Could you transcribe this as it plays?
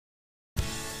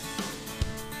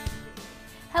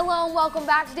Hello and welcome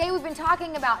back. Today we've been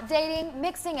talking about dating,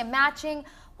 mixing and matching.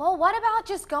 Well, what about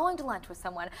just going to lunch with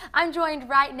someone? I'm joined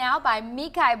right now by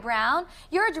Micae Brown.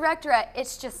 You're a director at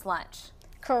It's Just Lunch.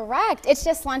 Correct. It's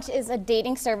Just Lunch is a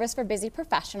dating service for busy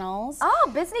professionals.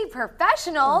 Oh, busy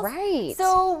professionals. Right.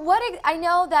 So I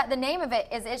know that the name of it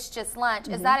is It's Just Lunch.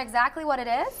 Is that exactly what it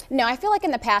is? No, I feel like in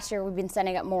the past year we've been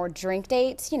setting up more drink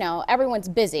dates. You know, everyone's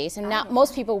busy, so not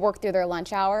most people work through their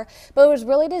lunch hour. But it was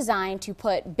really designed to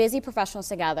put busy professionals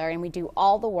together, and we do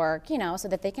all the work, you know, so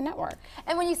that they can network.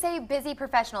 And when you say busy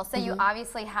professionals, so you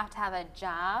obviously have to have a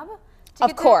job?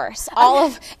 Of course.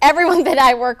 Everyone that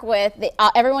I work with,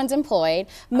 everyone's employed.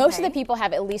 Most of the people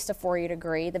have at least a 4-year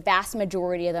degree. The vast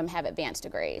majority of them have advanced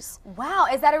degrees. Wow.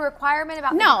 Is that a requirement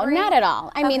about No, the degree? not at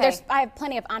all. I mean, I have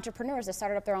plenty of entrepreneurs that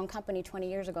started up their own company 20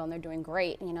 years ago and they're doing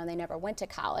great. You know, they never went to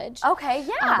college. Okay,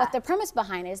 yeah. But the premise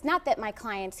behind it is not that my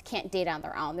clients can't date on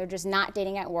their own. They're just not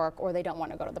dating at work, or they don't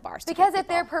want to go to the bars. Because if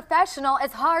they're professional,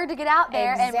 it's hard to get out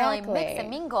there and really mix and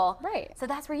mingle. Right. So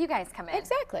that's where you guys come in.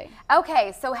 Exactly.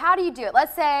 Okay, so how do you do it?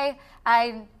 Let's say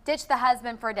I ditch the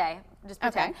husband for a day, just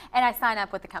pretend, and I sign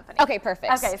up with the company. Okay,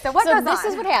 perfect. Okay, so what goes on? This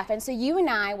is what happens. So you and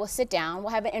I will sit down,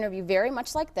 we'll have an interview very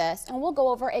much like this, and we'll go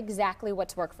over exactly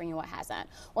what's worked for you and what hasn't.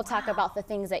 We'll talk about the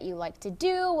things that you like to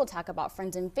do, we'll talk about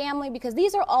friends and family, because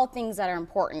these are all things that are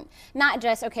important. Not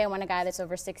just, okay, I want a guy that's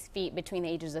over 6 feet between the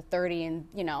ages of 30 and,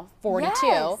 you know, 42.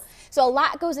 Yes. So a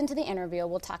lot goes into the interview.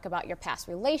 We'll talk about your past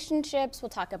relationships, we'll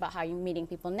talk about how you're meeting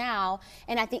people now,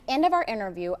 and at the end of our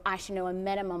interview, I should know a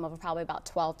minimum of probably about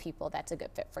 12 people that's a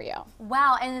good fit for you.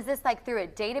 Wow, and is this like through a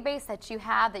database that you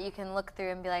have that you can look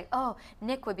through and be like, oh,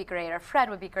 Nick would be great or Fred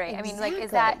would be great? Exactly. I mean, like,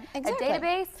 is that a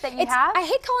database that you have? I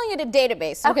hate calling it a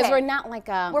database because we're not like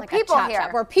a We're people a chop here.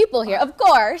 shop. We're people here, of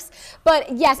course.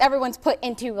 But yes, everyone's put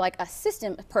into like a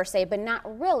system per se, but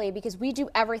not really, because we do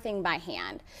everything by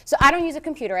hand. So I don't use a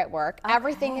computer at work.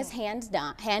 Everything is hand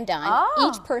done.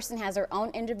 Oh. Each person has their own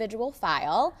individual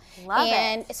file. Love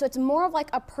and it. so it's more of like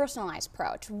a personalized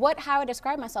approach. How I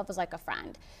describe myself is like a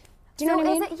friend. Do you know what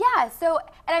I mean? Yeah, so,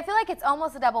 and I feel like it's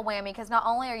almost a double whammy, because not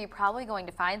only are you probably going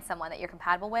to find someone that you're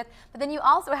compatible with, but then you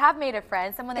also have made a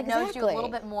friend, someone that knows you a little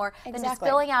bit more than just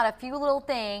filling out a few little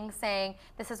things saying,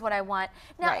 this is what I want.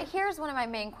 Now, here's one of my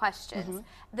main questions.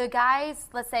 The guys,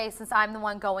 let's say, since I'm the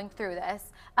one going through this,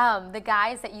 the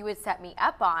guys that you would set me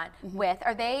up on with,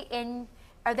 are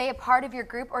they a part of your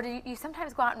group, or do you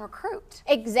sometimes go out and recruit?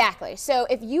 Exactly. So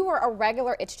if you were a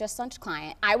regular It's Just Lunch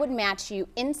client, I would match you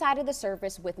inside of the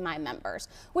service with my members,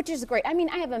 which is great. I mean,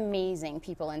 I have amazing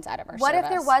people inside of our service. What if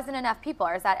there wasn't enough people,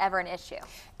 or is that ever an issue?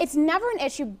 It's never an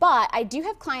issue, but I do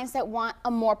have clients that want a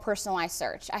more personalized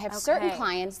search. I have certain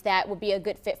clients that would be a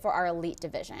good fit for our elite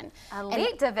division.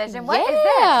 Elite division? What is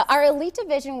this? Yeah, our elite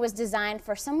division was designed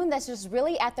for someone that's just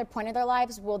really at their point of their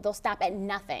lives. They'll stop at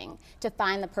nothing to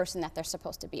find the person that they're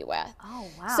supposed to be with. Oh,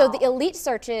 wow. So the elite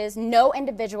searches, no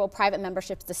individual private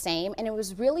membership's the same, and it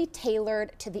was really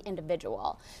tailored to the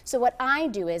individual. So what I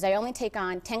do is I only take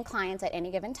on 10 clients at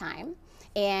any given time,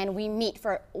 and we meet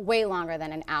for way longer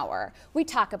than an hour. We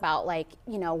talk about, like,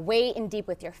 you know, way in deep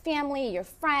with your family, your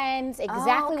friends,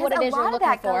 exactly what it is you're looking for. A lot of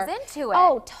that goes into it.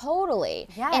 Oh, totally.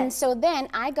 Yes. And so then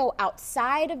I go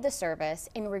outside of the service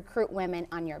and recruit women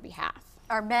on your behalf.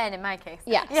 Or men, in my case.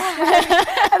 Yes. Yeah.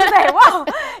 I was like, whoa.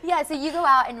 Yeah, so you go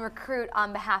out and recruit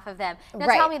on behalf of them. Now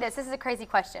tell me this is a crazy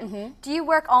question. Do you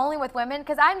work only with women?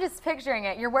 Because I'm just picturing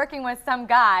it. You're working with some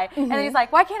guy, and then he's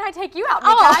like, why can't I take you out,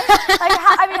 Micae? Like,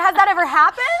 I mean, has that ever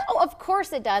happened? Oh, of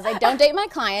course it does. I don't date my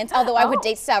clients, although I would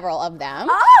date several of them.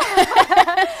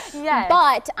 Yes.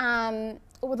 But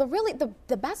well,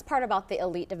 the best part about the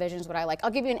elite division is what I like. I'll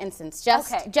give you an instance.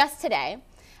 Just today,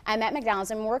 I'm at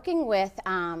McDonald's. I'm working with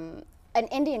an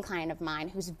Indian client of mine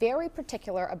who's very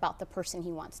particular about the person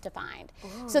he wants to find.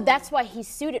 Ooh. So that's why he's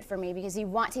suited for me, because he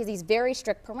has these very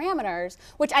strict parameters,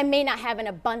 which I may not have in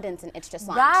abundance in It's Just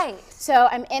Lunch. Right. So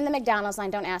I'm in the McDonald's line.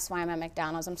 Don't ask why I'm at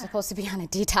McDonald's. I'm supposed to be on a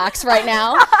detox right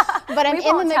now. But I'm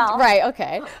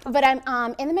But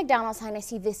I'm in the McDonald's line. I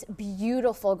see this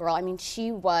beautiful girl. I mean,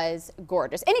 she was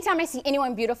gorgeous. Anytime I see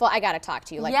anyone beautiful, I gotta talk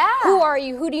to you. Like, who are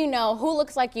you? Who do you know? Who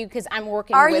looks like you? Because I'm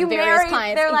working with various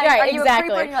clients. They're like, are you a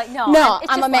creeper? And you're like, no.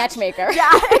 I'm a matchmaker. Yeah,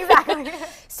 exactly.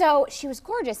 So she was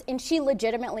gorgeous, and she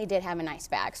legitimately did have a nice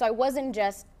bag. So I wasn't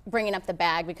just bringing up the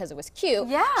bag because it was cute.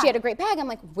 Yeah. She had a great bag. I'm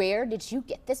like, where did you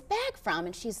get this bag from?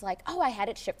 And she's like, oh, I had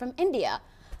it shipped from India.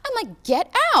 I'm like,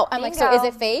 get out. I'm like, so is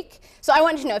it fake? So I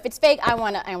wanted to know if it's fake. I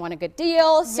want a good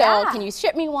deal. So can you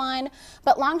ship me one?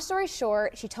 But long story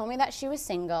short, she told me that she was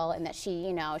single and that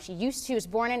she was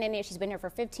born in India. She's been here for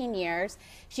 15 years.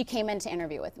 She came in to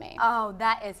interview with me. Oh,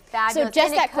 that is fabulous. So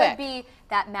just and that quick. Could be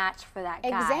that match for that guy.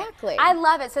 Exactly. I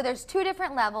love it. So there's 2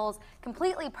 different levels,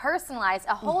 completely personalized,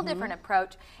 a whole different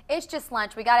approach. It's just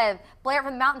lunch. We got to blare it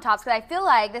from the mountaintops because I feel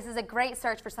like this is a great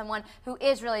search for someone who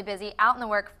is really busy out in the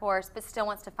workforce but still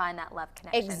wants to find that love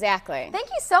connection. Exactly. Thank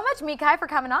you so much, Micae, for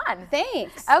coming on.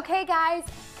 Thanks. Okay, guys,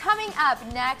 coming up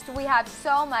next, we have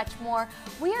so much more.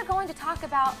 We are going to talk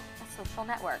about a social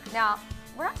network. Now,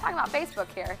 we're not talking about Facebook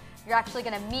here. You're actually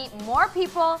going to meet more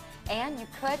people, and you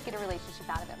could get a relationship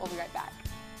out of it. We'll be right back.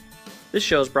 This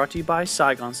show is brought to you by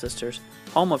Saigon Sisters,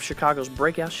 home of Chicago's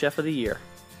Breakout Chef of the Year.